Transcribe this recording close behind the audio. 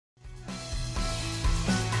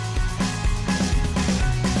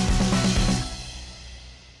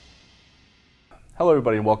Hello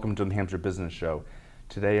everybody and welcome to the New Hampshire Business Show.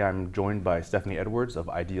 Today I'm joined by Stephanie Edwards of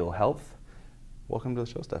Ideal Health. Welcome to the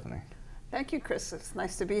show, Stephanie. Thank you, Chris. It's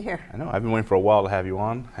nice to be here. I know, I've been waiting for a while to have you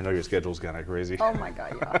on. I know your schedule's kind of crazy. Oh my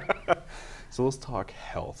God, yeah. So let's talk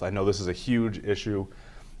health. I know this is a huge issue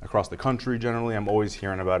across the country generally. I'm always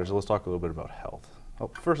hearing about it, so let's talk a little bit about health.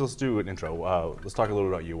 Well, first let's do an intro. Let's talk a little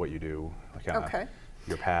bit about you, what you do, Okay.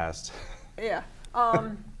 your past. Yeah.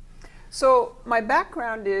 So my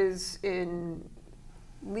background is in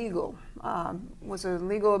legal. Was a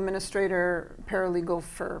legal administrator, paralegal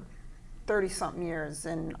for 30-something years,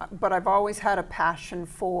 but I've always had a passion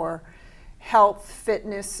for health,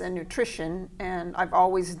 fitness, and nutrition, and I've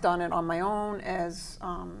always done it on my own as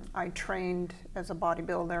I trained as a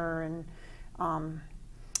bodybuilder, and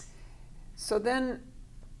so then,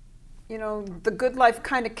 you know, the good life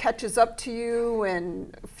kind of catches up to you,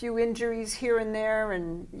 and a few injuries here and there,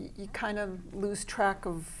 and you kind of lose track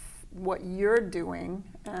of what you're doing.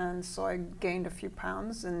 And so I gained a few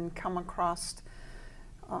pounds and come across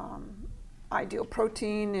Ideal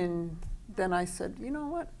Protein, and then I said, you know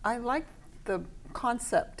what, I like the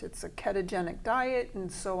concept. It's a ketogenic diet, and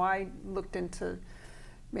so I looked into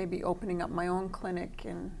maybe opening up my own clinic,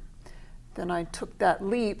 and then I took that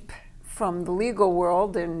leap from the legal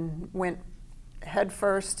world and went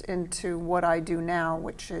headfirst into what I do now,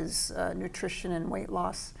 which is nutrition and weight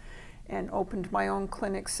loss, and opened my own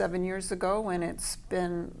clinic 7 years ago, and it's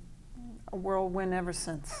been a whirlwind ever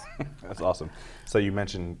since. That's awesome. So you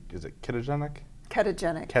mentioned, is it ketogenic?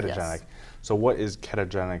 Ketogenic. Ketogenic. Yes. So what is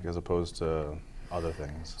ketogenic as opposed to other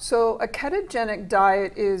things? So a ketogenic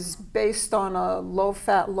diet is based on a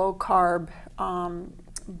low-fat, low-carb,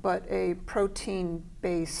 but a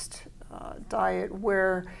protein-based diet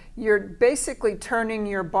where you're basically turning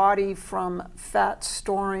your body from fat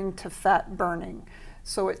storing to fat burning.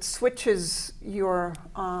 So it switches your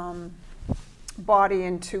body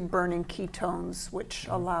into burning ketones, which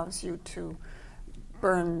allows you to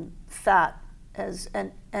burn fat as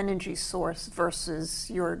an energy source versus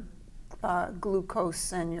your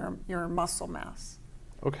glucose and your muscle mass.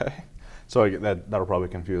 Okay. So that'll probably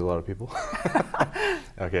confuse a lot of people.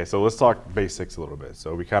 Okay, so let's talk basics a little bit.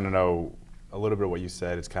 So we kind of know a little bit of what you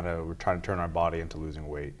said. It's kind of, we're trying to turn our body into losing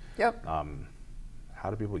weight. Yep. How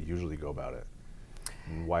do people usually go about it?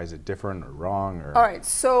 And why is it different or wrong? Or? All right,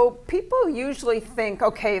 so people usually think,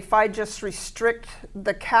 okay, if I just restrict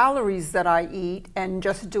the calories that I eat and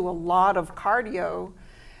just do a lot of cardio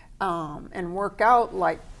and work out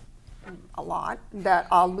like a lot, that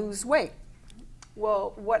I'll lose weight.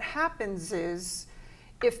 Well, what happens is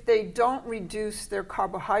if they don't reduce their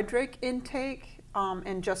carbohydrate intake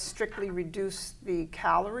and just strictly reduce the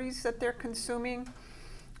calories that they're consuming,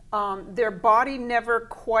 their body never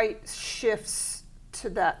quite shifts to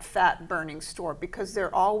that fat burning store, because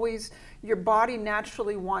your body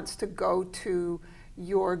naturally wants to go to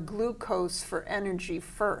your glucose for energy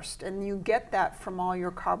first, and you get that from all your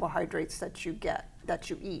carbohydrates that you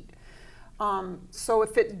eat. So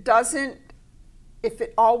if it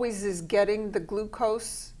always is getting the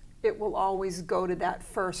glucose, it will always go to that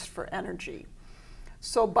first for energy.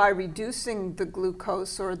 So by reducing the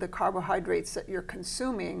glucose or the carbohydrates that you're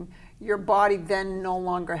consuming, your body then no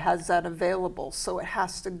longer has that available. So it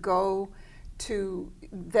has to go to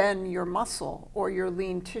then your muscle or your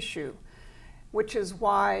lean tissue, which is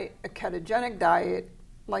why a ketogenic diet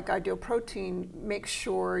like Ideal Protein makes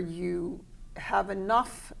sure you have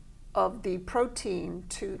enough of the protein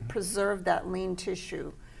to preserve that lean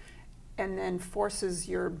tissue, and then forces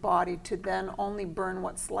your body to then only burn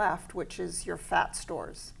what's left, which is your fat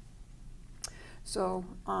stores. So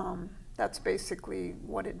that's basically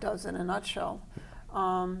what it does in a nutshell.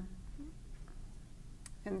 And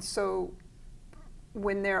so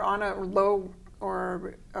when they're on a low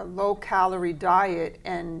calorie diet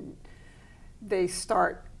and they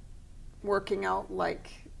start working out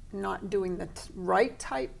like not doing the right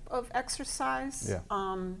type of exercise. Yeah.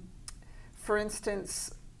 For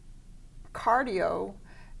instance, cardio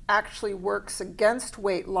actually works against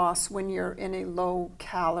weight loss when you're in a low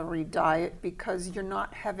calorie diet, because you're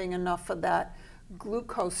not having enough of that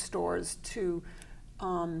glucose stores to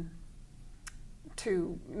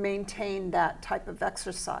maintain that type of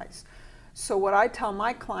exercise. So what I tell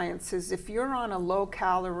my clients is, if you're on a low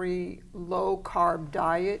calorie, low carb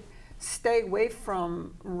diet, stay away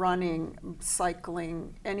from running,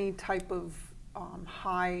 cycling, any type of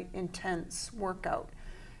high intense workout,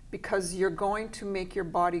 because you're going to make your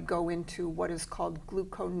body go into what is called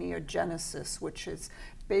gluconeogenesis, which is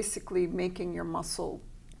basically making your muscle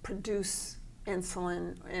produce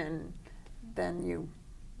insulin, and then you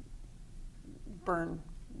burn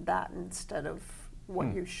that instead of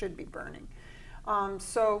what you should be burning.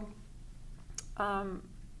 So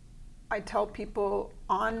I tell people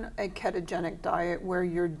on a ketogenic diet where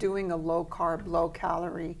you're doing a low carb, low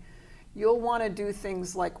calorie, you'll want to do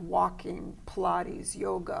things like walking, Pilates,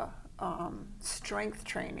 yoga, strength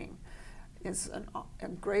training is a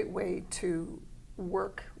great way to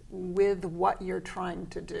work with what you're trying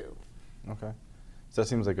to do. Okay. So that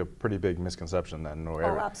seems like a pretty big misconception then.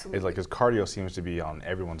 Absolutely. It's like, because cardio seems to be on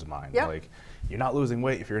everyone's mind. Yep. Like, you're not losing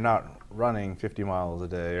weight if you're not running 50 miles a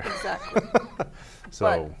day. Exactly.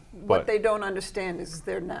 So, but what they don't understand is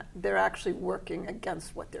they're actually working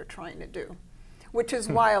against what they're trying to do, which is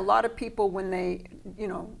why a lot of people, when they,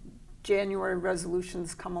 January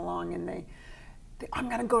resolutions come along and I'm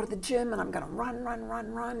going to go to the gym and I'm going to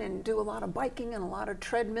run and do a lot of biking and a lot of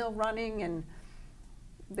treadmill running, and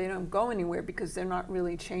they don't go anywhere because they're not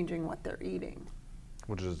really changing what they're eating.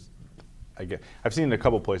 Which is, I've seen a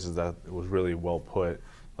couple places that it was really well put,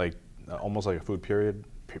 like almost like a food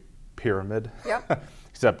pyramid. Yep.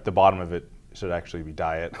 Except the bottom of it should actually be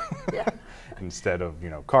diet. Yeah. Instead of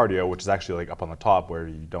cardio, which is actually like up on the top where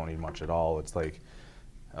you don't need much at all. It's like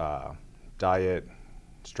diet,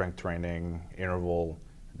 strength training, interval,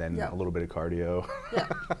 then Yep. a little bit of cardio. Yeah.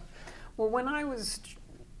 Well, when I was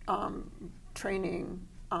training,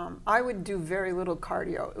 I would do very little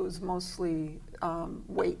cardio. It was mostly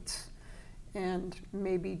weights, and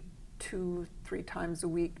maybe 2-3 times a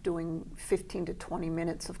week doing 15 to 20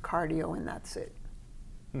 minutes of cardio, and that's it.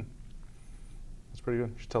 That's pretty good.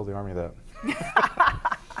 You should tell the Army that.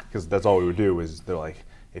 Because that's all we would do is they're like,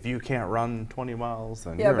 if you can't run 20 miles,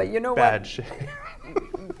 then you're in bad shape.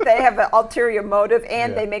 They have an ulterior motive,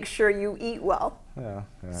 and Yeah. they make sure you eat well. Yeah,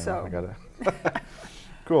 So. I got it.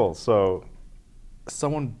 Cool. So,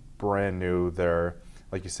 someone brand new, they're,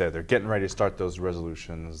 like you said, they're getting ready to start those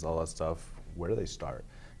resolutions, all that stuff. Where do they start?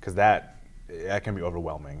 Because that can be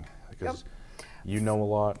overwhelming. Because you know a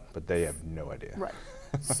lot, but they have no idea. Right.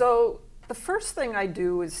 So the first thing I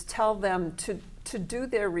do is tell them to do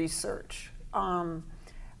their research.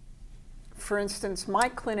 For instance, my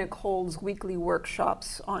clinic holds weekly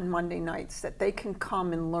workshops on Monday nights that they can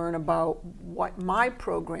come and learn about what my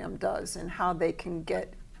program does and how they can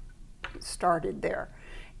get started there,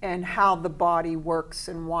 and how the body works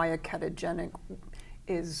and why a ketogenic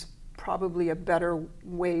is probably a better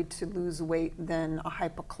way to lose weight than a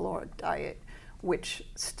hypocaloric diet, which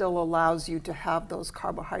still allows you to have those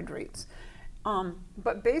carbohydrates.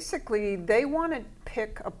 But basically, they want to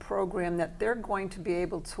pick a program that they're going to be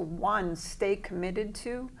able to, one, stay committed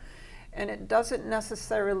to. And it doesn't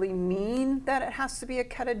necessarily mean that it has to be a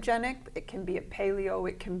ketogenic. It can be a paleo,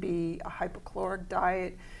 it can be a hypocaloric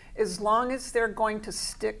diet. As long as they're going to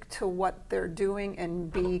stick to what they're doing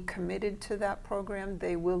and be committed to that program,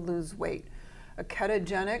 they will lose weight. A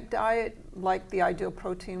ketogenic diet, like the Ideal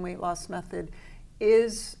Protein Weight Loss Method,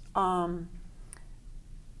 is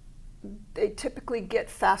they typically get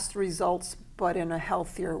fast results, but in a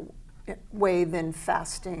healthier way than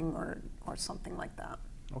fasting or something like that.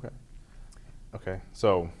 Okay.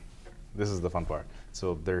 So this is the fun part.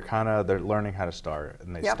 So they're learning how to start,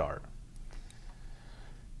 and they start.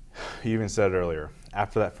 You even said earlier,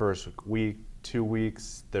 after that first week, 2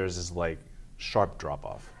 weeks, there's this like sharp drop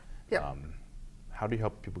off. Yep. How do you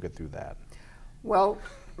help people get through that? Well,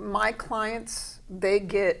 my clients, they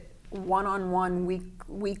get one-on-one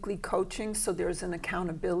weekly coaching, so there's an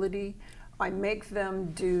accountability. I make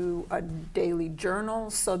them do a daily journal,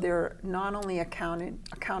 so they're not only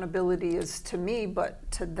accountability is to me,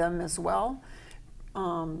 but to them as well.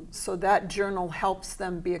 So that journal helps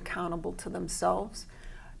them be accountable to themselves.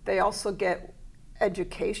 They also get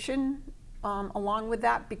education along with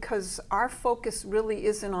that, because our focus really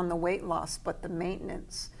isn't on the weight loss, but the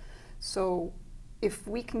maintenance. So if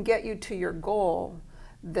we can get you to your goal,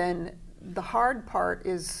 then the hard part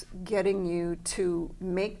is getting you to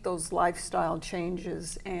make those lifestyle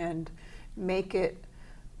changes and make it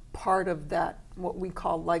part of that, what we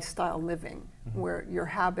call lifestyle living, where your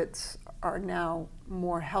habits are now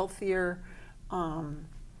more healthier.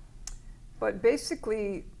 But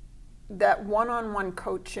basically, that one-on-one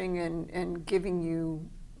coaching and giving you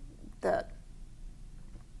that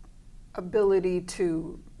ability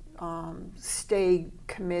to stay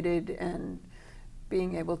committed and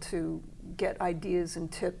being able to get ideas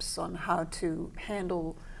and tips on how to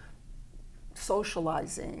handle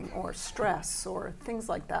socializing or stress or things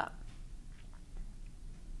like that.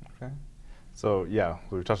 Okay. So yeah,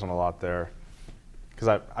 we've touched on a lot there.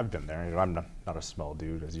 Because I've been there. I'm not a small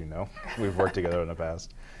dude, as you know. We've worked together in the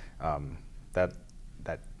past. That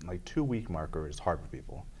like 2 week marker is hard for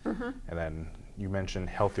people. And then you mentioned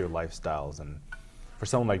healthier lifestyles, and for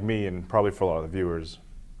someone like me, and probably for a lot of the viewers,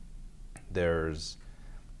 there's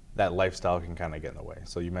that lifestyle can kind of get in the way.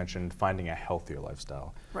 So you mentioned finding a healthier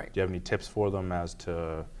lifestyle. Right. Do you have any tips for them as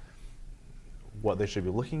to what they should be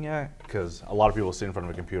looking at? Because a lot of people sit in front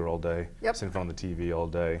of a computer all day, Yep. sit in front of the TV all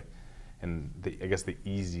day, and I guess the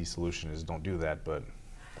easy solution is don't do that, but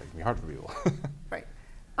that can be hard for people. Right.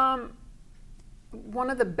 One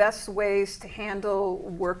of the best ways to handle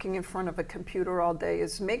working in front of a computer all day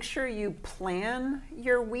is make sure you plan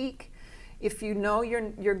your week. If you know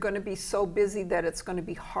you're going to be so busy that it's going to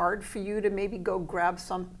be hard for you to maybe go grab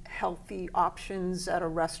some healthy options at a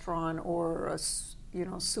restaurant or a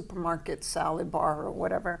supermarket salad bar or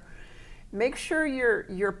whatever, make sure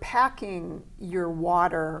you're packing your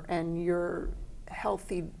water and your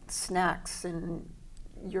healthy snacks and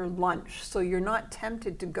your lunch, so you're not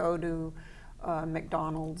tempted to go to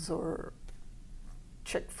McDonald's or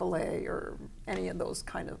Chick-fil-A or any of those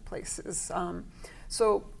kind of places.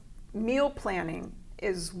 So meal planning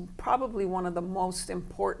is probably one of the most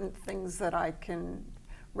important things that I can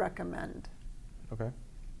recommend. Okay.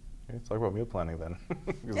 Let's talk about meal planning then,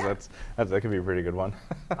 because Yeah. that could be a pretty good one.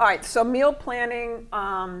 All right, so meal planning,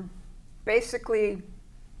 basically,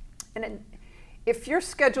 if your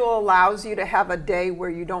schedule allows you to have a day where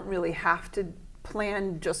you don't really have to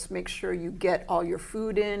plan, just make sure you get all your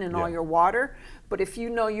food in and all Yeah. your water. But if you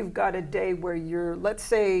know you've got a day where let's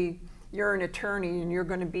say you're an attorney and you're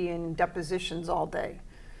going to be in depositions all day,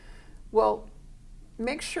 well,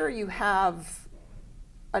 make sure you have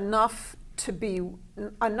enough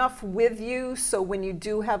with you, so when you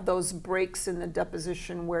do have those breaks in the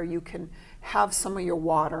deposition where you can have some of your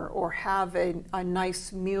water or have a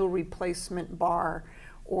nice meal replacement bar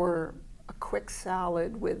or a quick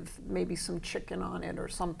salad with maybe some chicken on it or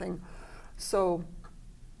something. So,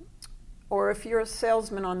 or if you're a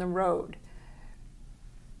salesman on the road,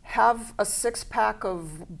 have a 6-pack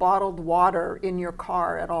of bottled water in your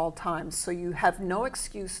car at all times, so you have no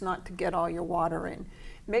excuse not to get all your water in.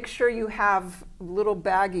 Make sure you have little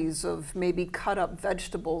baggies of maybe cut up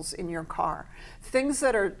vegetables in your car. Things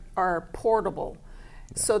that are portable.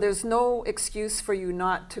 Yeah. So there's no excuse for you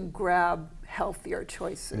not to grab healthier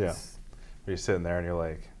choices. Yeah. You're sitting there and you're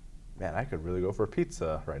like, man, I could really go for a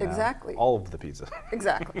pizza right now. Exactly. All of the pizza.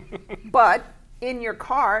 Exactly. But in your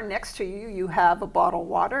car next to you, you have a bottle of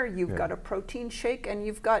water, you've Yeah. got a protein shake, and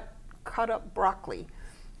you've got cut up broccoli.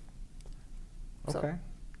 Okay.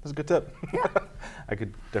 That's a good tip. Yeah. I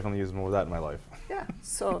could definitely use more of that in my life. Yeah.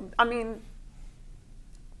 So, I mean,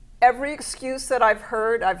 every excuse that I've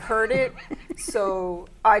heard it. So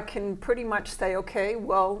I can pretty much say, okay,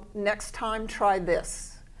 well, next time try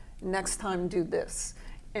this. Next time do this.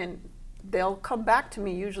 And they'll come back to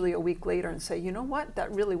me usually a week later and say, you know what,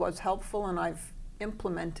 that really was helpful and I've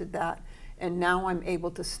implemented that. And now I'm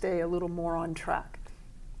able to stay a little more on track.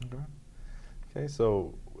 Okay,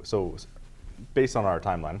 so based on our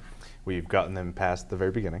timeline, we've gotten them past the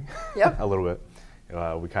very beginning. Yep. A little bit.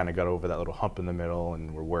 We kind of got over that little hump in the middle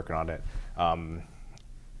and we're working on it.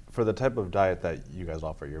 For the type of diet that you guys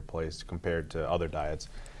offer at your place compared to other diets,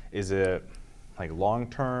 is it like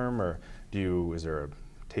long-term or is there a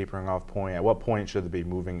tapering off point? At what point should it be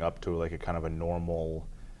moving up to like a kind of a normal?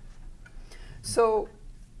 So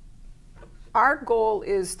our goal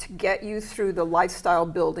is to get you through the lifestyle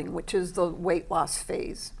building, which is the weight loss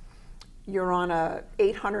phase. You're on a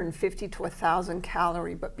 850 to 1,000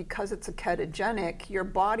 calorie, but because it's a ketogenic, your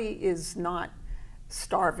body is not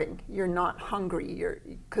starving. You're not hungry.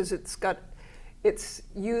 Because it's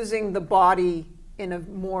using the body in a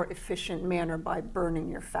more efficient manner by burning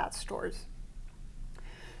your fat stores.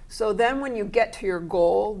 So then when you get to your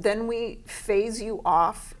goal, then we phase you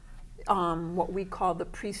off what we call the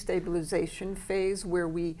pre-stabilization phase, where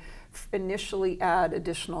we initially add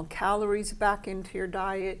additional calories back into your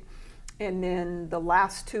diet. And then the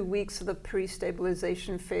last 2 weeks of the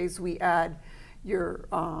pre-stabilization phase, we add your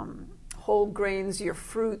whole grains, your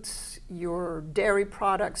fruits, your dairy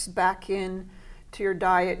products back in to your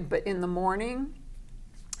diet, but in the morning.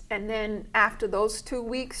 And then after those 2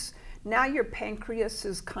 weeks, now your pancreas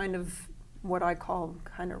is kind of what I call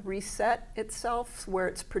kind of reset itself, where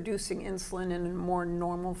it's producing insulin in a more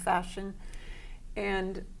normal fashion.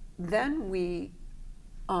 And then we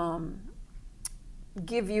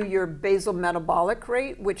give you your basal metabolic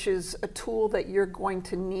rate, which is a tool that you're going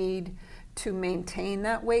to need to maintain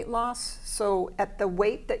that weight loss. So at the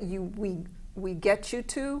weight that we get you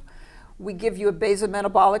to, we give you a basal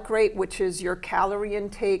metabolic rate, which is your calorie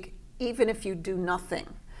intake, even if you do nothing,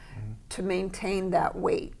 to maintain that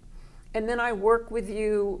weight. And then I work with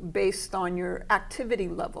you based on your activity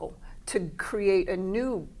level to create a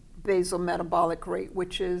new basal metabolic rate,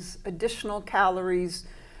 which is additional calories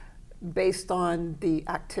based on the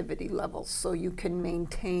activity levels, so you can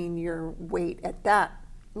maintain your weight at that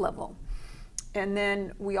level. And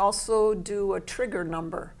then we also do a trigger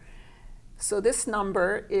number. So this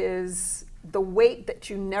number is the weight that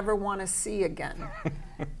you never want to see again.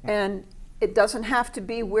 And it doesn't have to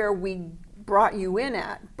be where we brought you in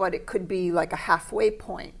at, but it could be like a halfway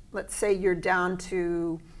point. Let's say you're down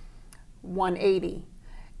to 180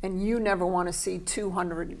 and you never want to see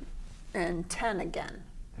 210 again.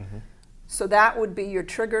 Mm-hmm. So that would be your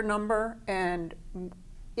trigger number. And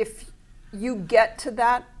if you get to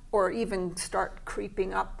that or even start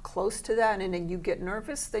creeping up close to that and then you get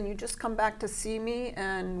nervous, then you just come back to see me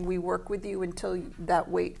and we work with you until that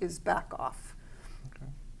weight is back off. Okay.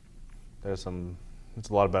 There's a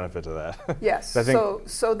lot of benefit to that. Yes,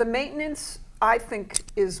 so the maintenance, I think,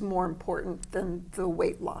 is more important than the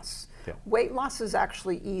weight loss. Yeah. Weight loss is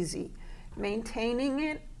actually easy. Maintaining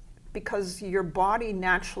it, because your body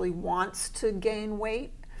naturally wants to gain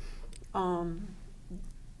weight,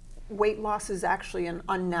 weight loss is actually an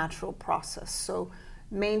unnatural process. So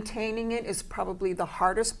maintaining it is probably the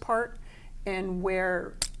hardest part, and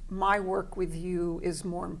where my work with you is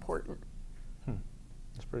more important.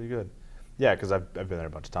 That's pretty good. Yeah, because I've been there a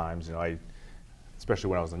bunch of times. You know, especially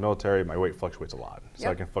when I was in the military, my weight fluctuates a lot. So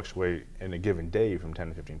Yep. I can fluctuate in a given day from 10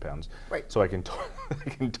 to 15 pounds. Right. So I can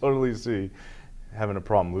totally see having a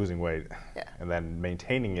problem losing weight. Yeah. And then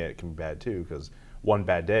maintaining it can be bad too, because one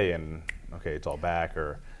bad day and okay, it's all back.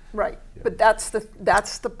 Or Right, Yeah. but that's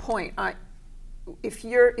the point. If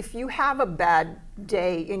you have a bad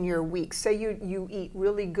day in your week, say you eat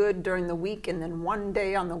really good during the week, and then one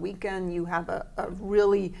day on the weekend you have a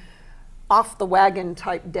really off the wagon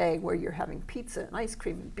type day where you're having pizza and ice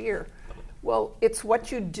cream and beer. Well, it's what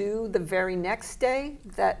you do the very next day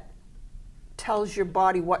that tells your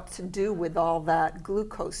body what to do with all that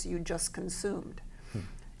glucose you just consumed.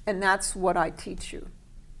 And that's what I teach you.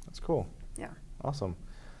 that's cool. Yeah. Awesome.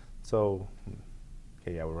 So,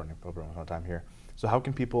 okay, yeah, we're running over out of time here. So how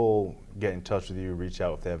can people get in touch with you, reach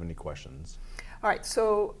out if they have any questions? All right,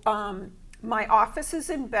 so my office is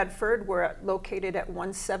in Bedford. We're located at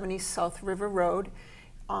 170 South River Road,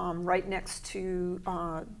 right next to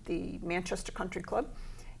the Manchester Country Club.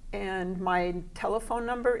 And my telephone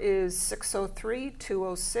number is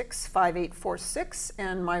 603-206-5846.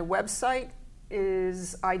 And my website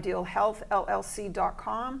is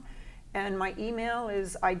idealhealthllc.com. And my email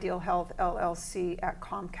is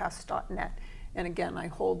idealhealthllc@comcast.net. And again, I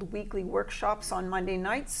hold weekly workshops on Monday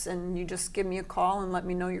nights, and you just give me a call and let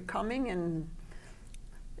me know you're coming, and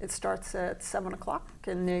it starts at 7 o'clock,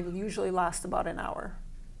 and they usually last about an hour.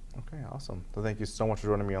 Okay, awesome. So thank you so much for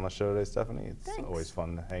joining me on the show today, Stephanie. It's Thanks. always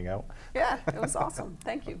fun to hang out. Yeah, it was awesome.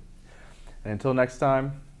 Thank you. And until next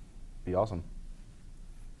time, be awesome.